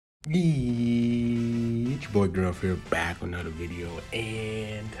It's your boy Gruff here, back with another video,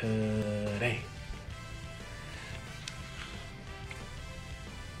 and today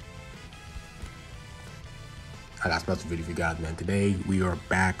I got a special video for you guys, man. Today we are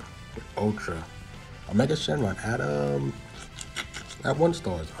back with Ultra Omega Shenron at 1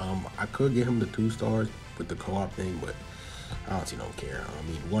 stars. I could get him to 2 stars with the co-op thing, but I honestly don't care. I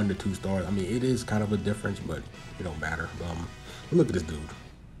mean, 1 to 2 stars. I mean, it is kind of a difference, but it don't matter. Look at this dude.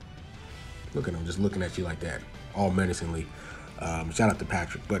 Look at him, just looking at you like that, all menacingly. Shout out to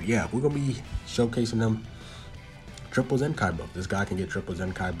Patrick. But yeah, we're gonna be showcasing them triple ZENKAI buff. This guy can get triple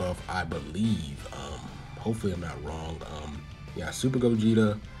ZENKAI buff, I believe. Hopefully I'm not wrong. Yeah, Super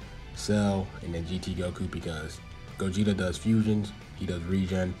Gogeta, Cell, and then GT Goku, because Gogeta does fusions, he does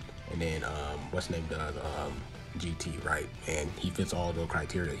regen, and then what's his name does GT, right? And he fits all those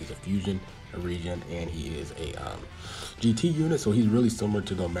criteria. He's a fusion, a regen, and he is a GT unit, so he's really similar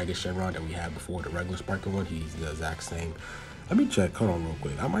to the Omega Shenron that we had before, the regular Sparking one. He's the exact same. Let me check. Hold on real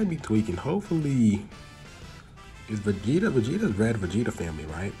quick. I might be tweaking. Hopefully, is Vegeta's red Vegeta family,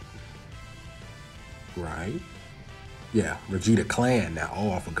 right? Right. Yeah, Vegeta Clan now.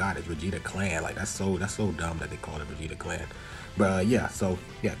 Oh, I forgot it's Vegeta Clan. Like that's so dumb that they call it Vegeta Clan. But yeah, so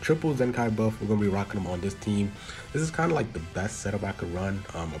yeah, triple Zenkai buff. We're gonna be rocking them on this team. This is kind of like the best setup I could run.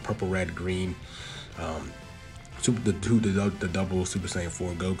 A purple, red, green. The double Super Saiyan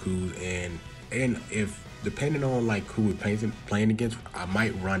 4 Gokus, and if depending on like who we're playing against, I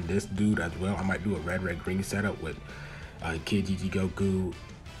might run this dude as well. I might do a red green setup with Kid GT Goku,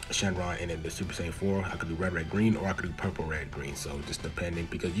 Shenron, and then the Super Saiyan 4. I could do red green, or I could do purple red green. So just depending,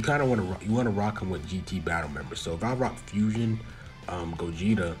 because you kind of want to rock him with GT battle members. So if I rock Fusion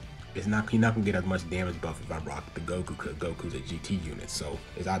Gogeta, he's not gonna get as much damage buff if I rock the Goku, because Goku's a GT unit. So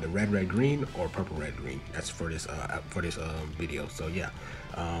it's either red green or purple red green. That's for this video. So yeah,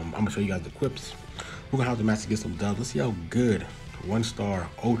 I'm gonna show you guys the equips. We're gonna have to match to get some dubs. Let's see how good 1-star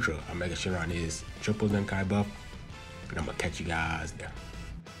Ultra Omega Shenron is. Triple Zenkai buff, and I'm gonna catch you guys there.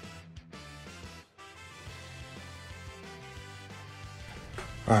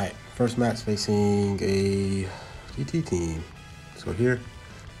 All right, first match facing a GT team. Let's go here.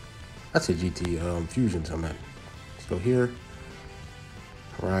 That's a GT fusion, so man. Let's go here.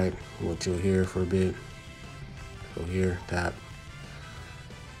 All right, we'll chill here for a bit. Go here, tap.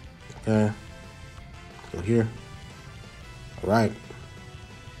 Okay. Let's go here. All right.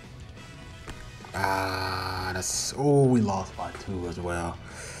 That's, oh, we lost by 2 as well.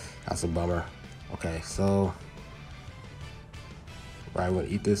 That's a bummer. Okay, so right, I'm gonna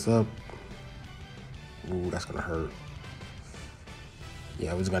eat this up. Ooh, that's gonna hurt.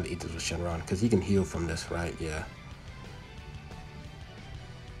 Yeah, we're just gonna eat this with Shenron, because he can heal from this, right? Yeah.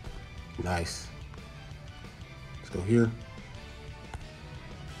 Nice. Let's go here.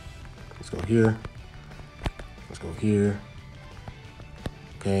 Let's go here. Let's go here.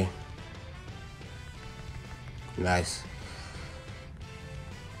 Okay. Nice.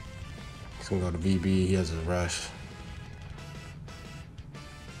 He's gonna go to VB. He has his rush.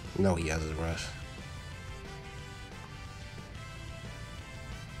 No, he has his rush.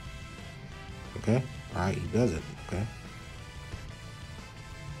 Okay. All right, he does it. Okay.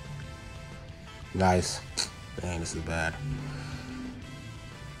 Nice. Dang, this is bad.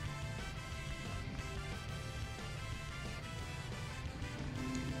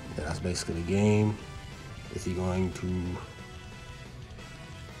 Yeah, that's basically the game. Is he going to...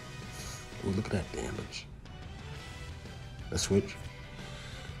 Oh, look at that damage. Let's switch.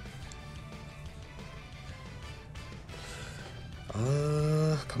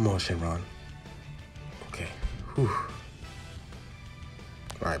 Come on, Shenron. Okay. Whew.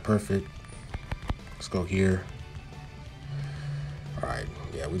 All right, perfect. Let's go here. All right,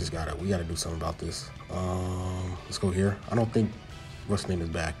 yeah, we gotta do something about this. Let's go here. I don't think what's name is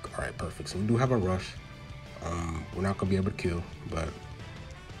back. All right, perfect. So we do have a rush. We're not gonna be able to kill, but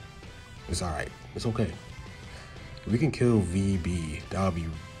it's all right. It's okay. If we can kill VB, that would be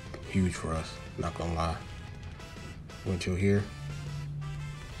huge for us. Not gonna lie. We're gonna chill here.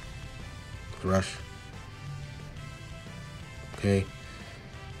 Rush. Okay.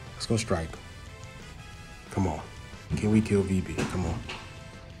 Let's go strike. Come on. Can we kill VB? Come on.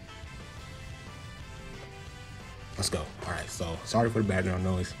 Let's go. All right, so sorry for the background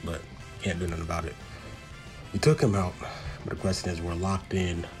noise, but can't do nothing about it. We took him out, but the question is we're locked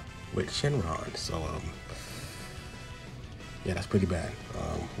in with Shenron. So, yeah, that's pretty bad.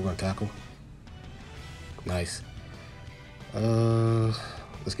 We're gonna tackle. Nice.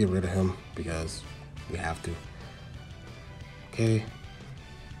 Let's get rid of him because we have to. Okay.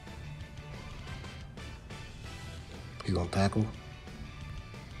 He's gonna tackle.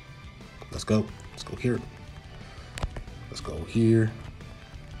 Let's go. Let's go here. Let's go here.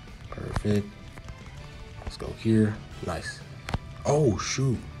 Perfect. Let's go here. Nice. Oh,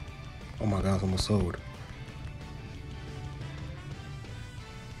 shoot. Oh my gosh, almost sold.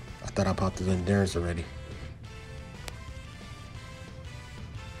 I thought I popped his endurance already.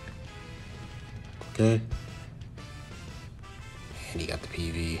 Okay. And he got the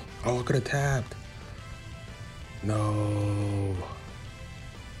PV. Oh, I could have tapped. No.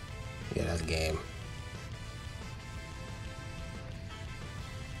 Yeah, that's a game.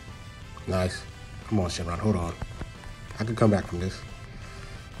 Nice. Come on, Shenron, hold on. I can come back from this.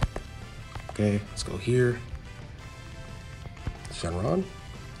 Okay, let's go here. Shenron.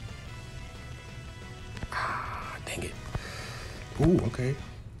 Ah, dang it. Ooh, okay.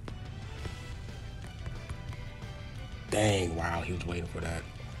 Dang, wow, he was waiting for that.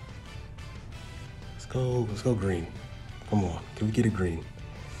 Let's go green. Come on, can we get a green?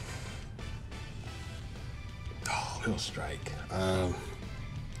 Oh, he'll strike.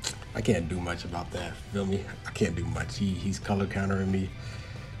 I can't do much about that, feel me? I can't do much. He's color countering me.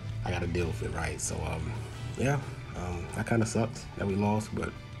 I gotta deal with it, right? So, yeah, that kind of sucks that we lost,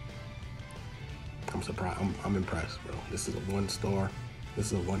 but I'm surprised. I'm impressed, bro. This is a 1-star.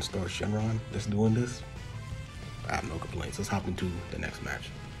 This is a 1-star Shenron that's doing this. I have no complaints. Let's hop into the next match.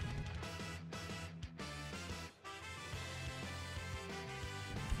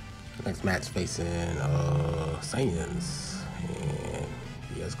 The next match facing Saiyans, and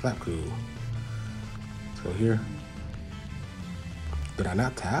he has Clapku. Let's go here. Did I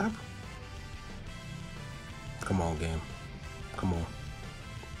not tap? Come on, game. Come on.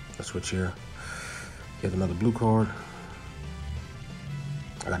 Let's switch here. Here's another blue card.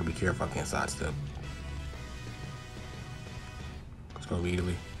 I gotta be careful I can't sidestep. Let's go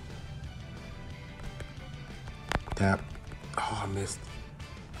immediately. Tap. Oh, I missed.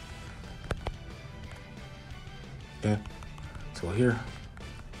 Okay. Let's go here.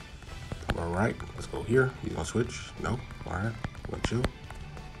 All right. Let's go here. You gonna switch? No. All right. Gonna chill.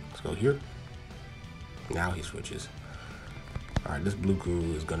 Let's go here. Now he switches. All right. This blue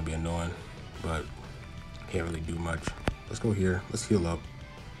crew is gonna be annoying, but can't really do much. Let's go here. Let's heal up.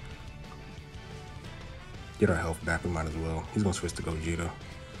 Get our health back. We might as well. He's gonna switch to Gogeta.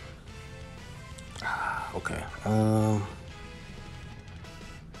 Okay. I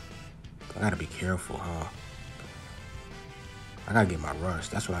gotta be careful, huh? I gotta get my rush.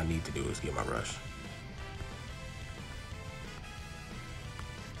 That's what I need to do, is get my rush.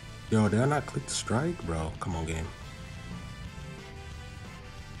 Yo, did I not click the strike? Bro, come on, game.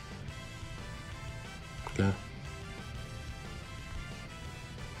 Okay.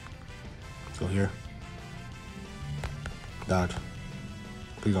 Let's go here. Dodge.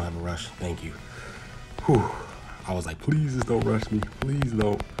 Please don't have a rush. Thank you. Whew. I was like, please just don't rush me. Please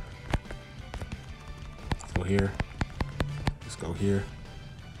don't. Let's go here. Let's go here.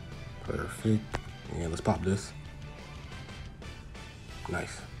 Perfect. And let's pop this.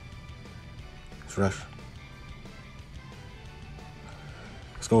 Nice. Let's rush.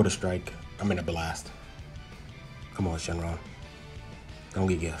 Let's go with a strike. I'm in a blast. Come on, Shenron. Don't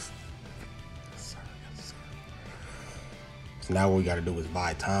get guessed. Yes, sir. So now what we gotta do is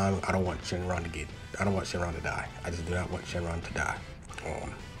buy time. I don't want Shenron to die. I just do not want Shenron to die.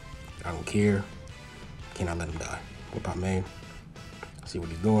 I don't care. Cannot let him die. We'll pop main. See what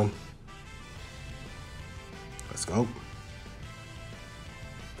he's doing. Let's go.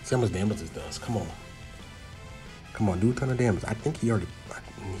 See how much damage this does. Come on. Come on, do a ton of damage. I think he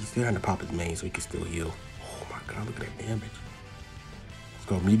still had to pop his main so he can still heal. Oh my god, look at that damage. Let's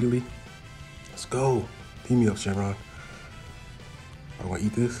go immediately. Let's go. Team me up, Shenron. I want to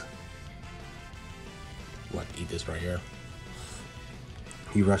eat this. I want to eat this right here.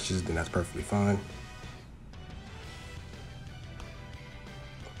 He rushes, then that's perfectly fine.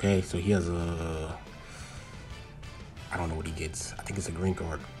 Okay, so he has a... I don't know what he gets. I think it's a green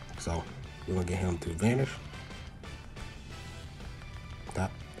card. So we're going to get him to vanish. That.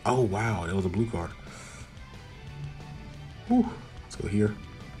 Oh, wow. That was a blue card. Whew. Let's go here.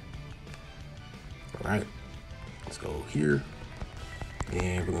 All right. Let's go here.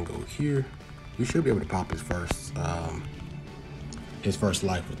 And we're going to go here. We should be able to pop his first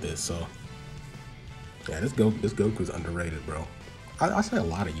life with this. So, yeah, this Goku's underrated, bro. I say a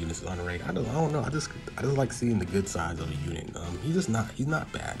lot of units is underrated. I don't know. I just like seeing the good sides of a unit. He's not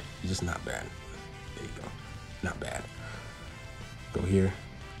bad. He's just not bad. There you go. Not bad. Go here.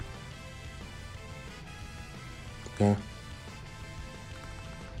 Okay.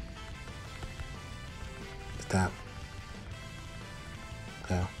 Tap.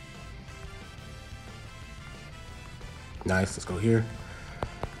 Okay. Nice. Let's go here.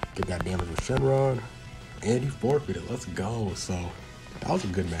 Get that damage with Shenron. And he forfeited. Let's go. So that was a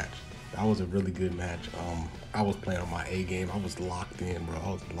good match. That was a really good match. I was playing on my A game. I was locked in, bro.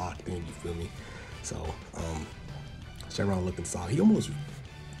 I was locked in, you feel me? So, Shenron looking solid. You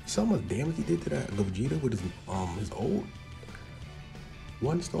saw how much damage he did to that Vegeta with his old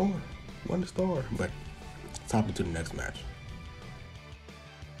one star. But let's hop into the next match.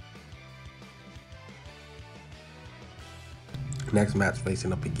 Next match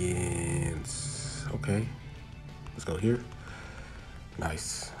facing up against, okay, let's go here.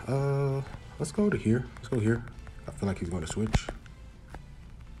 Nice. Let's go to here. Let's go here. I feel like he's going to switch.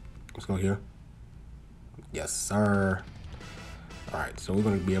 Let's go here. Yes, sir. All right, so we're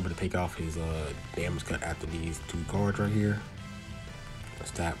going to be able to take off his damage cut after these 2 cards right here.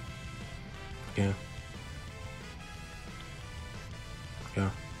 Let's tap. Yeah. Yeah.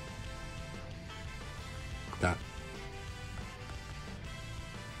 Tap.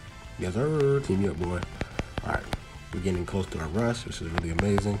 Yes, sir. Team me up, boy. All right, we're getting close to our rush, which is really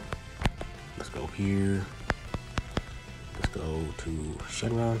amazing. Let's go here. Let's go to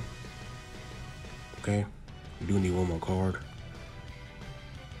Shenron. Okay, we do need one more card.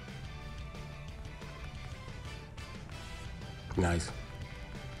 Nice.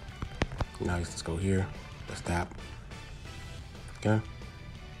 Nice, let's go here. Let's tap. Okay.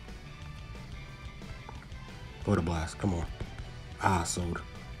 Go to blast, come on. Ah, sold.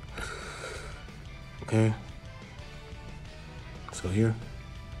 Okay. Let's go here.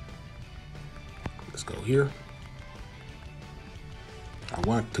 Let's go here. I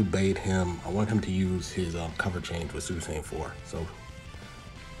want to bait him. I want him to use his cover change with Super Saiyan 4. So,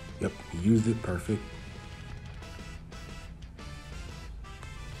 yep, he used it. Perfect.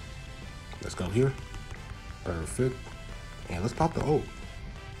 Let's go here. Perfect. And let's pop the ult.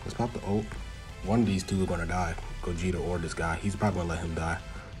 Let's pop the ult. One of these two are gonna die. Gogeta or this guy. He's probably gonna let him die.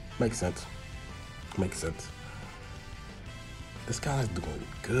 Makes sense. Makes sense. This guy's doing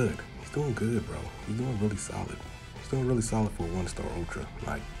good. He's doing good, bro. He's doing really solid. He's doing really solid for a 1-star Ultra.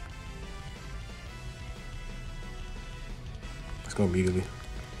 Like, let's go immediately.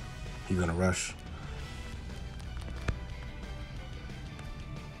 He's gonna rush.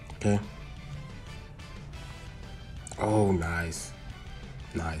 Okay. Oh, nice.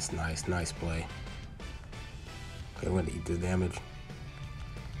 Nice play. Okay, we're gonna eat this damage.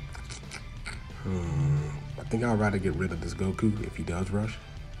 I think I'd rather get rid of this Goku if he does rush.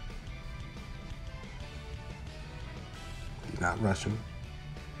 He's not rushing.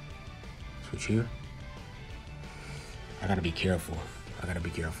 Switch here. I gotta be careful.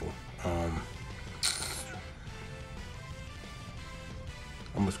 I'm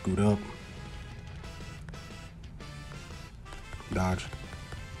gonna scoot up. Dodge.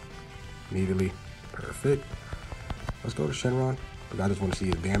 Immediately. Perfect. Let's go to Shenron. But I just want to see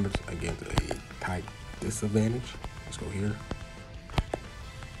his damage against a tight disadvantage. Let's go here.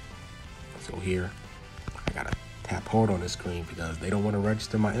 Let's go here. I gotta tap hard on this screen because they don't want to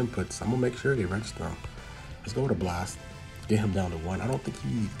register my inputs. I'm gonna make sure they register them. Let's go to blast. Get him down to 1. I don't think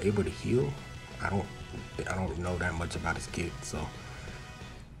he's able to heal. I don't know that much about his kit, so.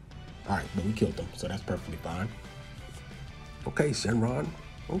 Alright, but we killed him, so that's perfectly fine. Okay, Shenron.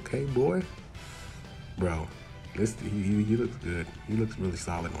 Okay, boy. Bro, he looks good. He looks really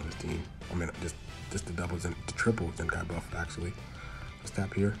solid on his team. I mean, just the doubles and the triple ZENKAI buff, actually. Let's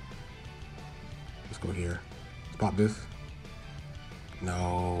tap here. Let's go here. Let's pop this.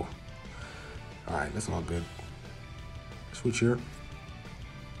 No. Alright, that's all good. Switch here.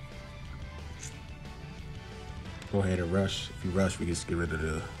 Go ahead and rush. If you rush, we just get rid of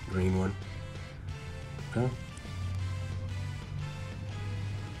the green one. Okay.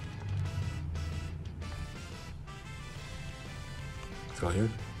 Let's go here.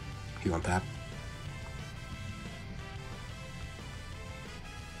 He's on tap.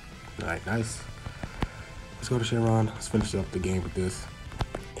 Alright, nice. Let's go to Shenron. Let's finish up the game with this.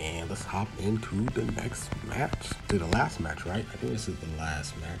 And let's hop into the next match. To the last match, right? I think this is the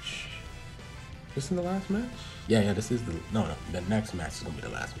last match. This is the last match? Yeah, this is no, the next match is gonna be the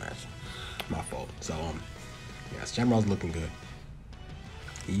last match. My fault. So, yeah, Shenron's looking good.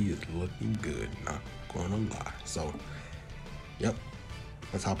 He is looking good, not gonna lie. So, yep,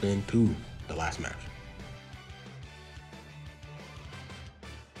 let's hop into the last match.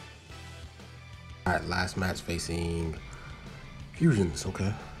 Alright, last match facing Fusions,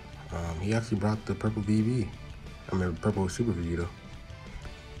 okay. He actually brought the purple VV. I mean, purple Super Vegeta.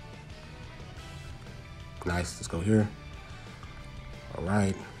 Nice, let's go here.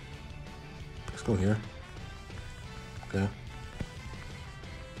 Alright. Let's go here. Okay.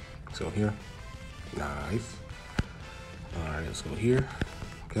 Let's go here. Nice. Alright, let's go here.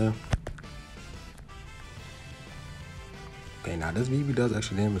 Okay. Okay, now this BB does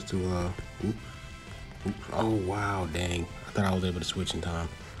extra damage to, oops. Oops. Oh, wow, dang. I thought I was able to switch in time.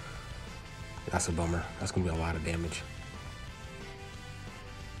 That's a bummer. That's gonna be a lot of damage.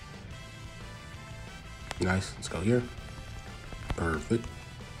 Nice, let's go here. Perfect.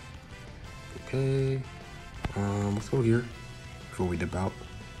 Okay, let's go here before we dip out.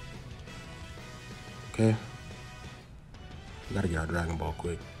 Okay. We gotta get our Dragon Ball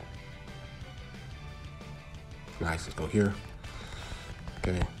quick. Nice, let's go here.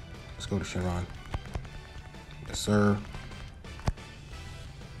 Okay, let's go to Shenron. Yes, sir.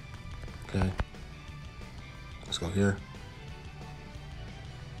 Okay. Let's go here.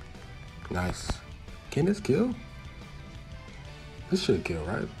 Nice. Can this kill? This should kill,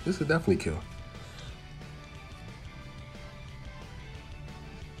 right? This should definitely kill.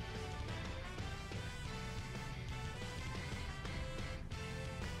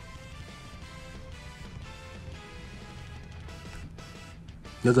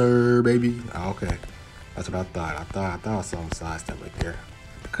 Yes, sir, baby. Oh, okay. That's what I thought. I thought I saw him sidestep right there.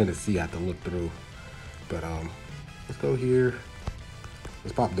 I couldn't see. I had to look through. But let's go here.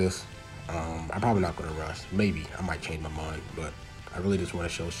 Let's pop this. I'm probably not gonna rush. Maybe I might change my mind, but I really just want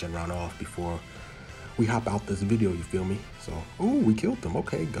to show Shenron off before we hop out this video. You feel me? So, ooh, we killed them.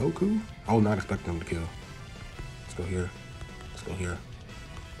 Okay, Goku. I was not expecting him to kill. Let's go here. Let's go here.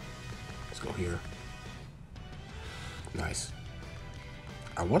 Let's go here. Nice.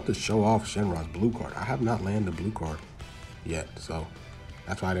 I want to show off Shenron's blue card. I have not landed the blue card yet, so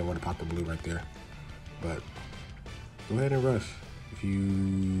that's why I didn't want to pop the blue right there. But go ahead and rush if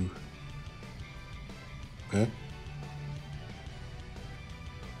you. Okay.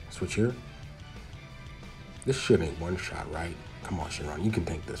 Switch here. This shit ain't one shot, right? Come on, Shenron, you can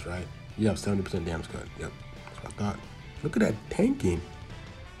tank this, right? You have 70% damage cut. Yep, that's what I thought. Look at that tanking.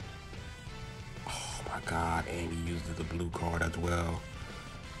 Oh my God, and he uses the blue card as well.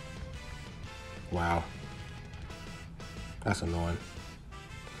 Wow. That's annoying.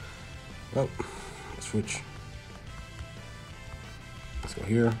 Well, let's switch. Let's go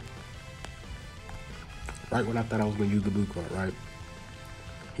here. Right when I thought I was going to use the blue card, right?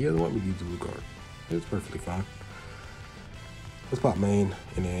 He doesn't want me to use the blue card. It's perfectly fine. Let's pop main,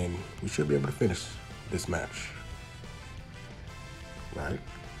 and then we should be able to finish this match. Right?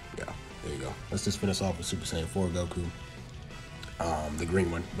 Yeah, there you go. Let's just finish off with Super Saiyan 4 Goku. The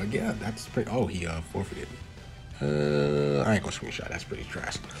green one. But yeah, that's pretty. Oh, he forfeited. I ain't gonna screenshot. That's pretty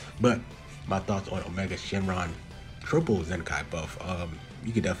trash. But my thoughts on Omega Shenron triple Zenkai buff.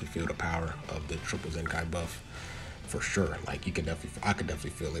 You can definitely feel the power of the triple Zenkai buff for sure. Like you can definitely, I could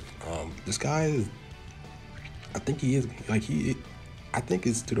definitely feel it. This guy is, I think he is like I think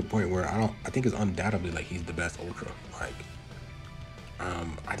it's to the point where I think it's undoubtedly like he's the best Ultra. Like,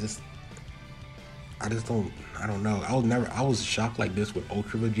 I don't know. I was shocked like this with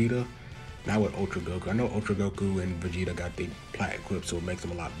Ultra Vegeta, not with Ultra Goku. I know Ultra Goku and Vegeta got the plat equipped, so it makes them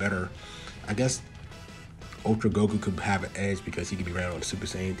a lot better. I guess Ultra Goku could have an edge because he could be ran on the Super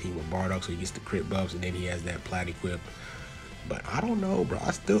Saiyan team with Bardock, so he gets the crit buffs, and then he has that plat equipped. But I don't know, bro.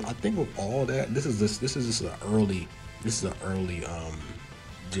 I think with all that, this is just an early just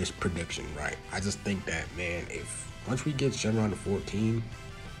prediction, right? I just think that, man, if once we get Shenron to 14,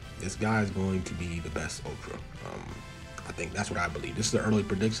 this guy is going to be the best Ultra. I think that's what I believe. This is an early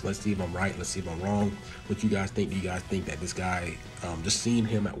prediction. Let's see if I'm right. Let's see if I'm wrong. What you guys think? Do you guys think that this guy, just seeing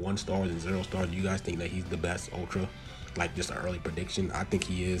him at 1 star and 0 stars, do you guys think that he's the best Ultra? Like just an early prediction. I think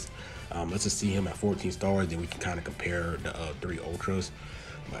he is. Let's just see him at 14 stars, then we can kind of compare the 3 Ultras.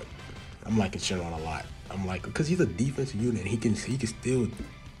 But I'm liking Shenron a lot. I'm like, because he's a defensive unit and he can still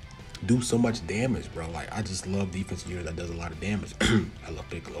do so much damage, bro. Like, I just love defensive unit that does a lot of damage. I love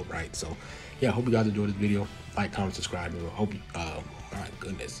Piccolo, right? So yeah, I hope you guys enjoyed this video. Like, comment, subscribe, and I hope you my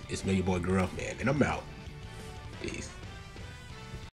goodness, it's me, your boy Gruff, man, and I'm out. Peace.